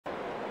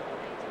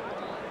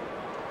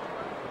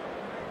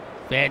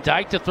Van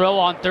Dyke to throw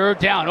on third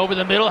down. Over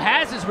the middle,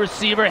 has his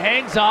receiver,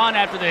 hangs on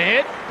after the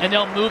hit, and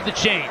they'll move the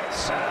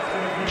chains.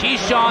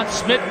 Keyshawn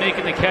Smith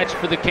making the catch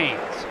for the Canes.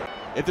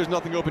 If there's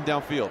nothing open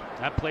downfield.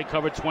 That play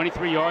covered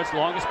 23 yards,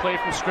 longest play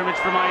from scrimmage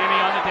for Miami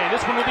on the day.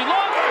 This one will be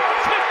longer.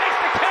 Smith makes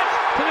the catch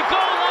to the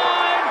goal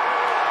line,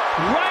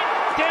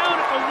 right down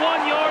at the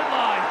 1-yard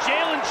line.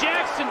 Jalen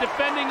Jackson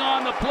defending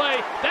on the play.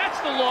 That's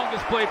the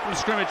longest play from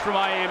scrimmage for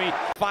Miami.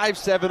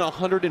 5'7",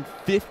 150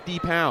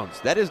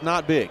 pounds. That is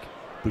not big,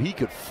 but he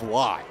could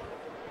fly.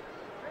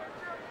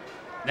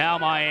 Now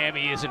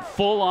Miami is in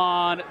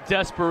full-on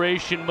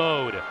desperation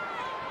mode.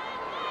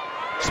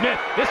 Smith,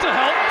 this will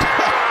help.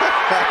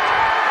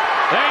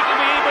 There ain't gonna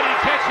be anybody to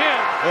catch him.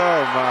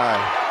 Oh my.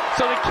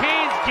 So the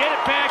Canes get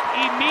it back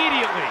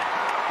immediately.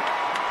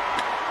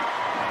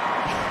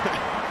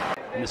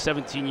 In the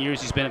 17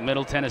 years he's been at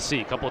Middle Tennessee,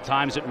 a couple of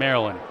times at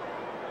Maryland,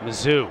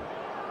 Mizzou,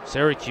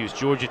 Syracuse,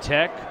 Georgia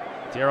Tech.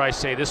 Dare I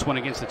say this one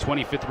against the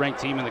 25th ranked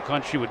team in the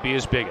country would be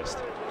his biggest.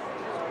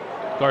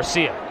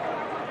 Garcia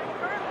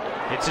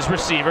hits his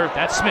receiver.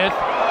 That's Smith.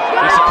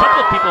 Makes a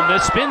couple of people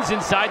miss. Spins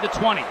inside the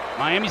 20.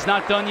 Miami's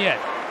not done yet.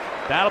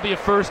 That'll be a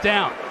first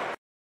down.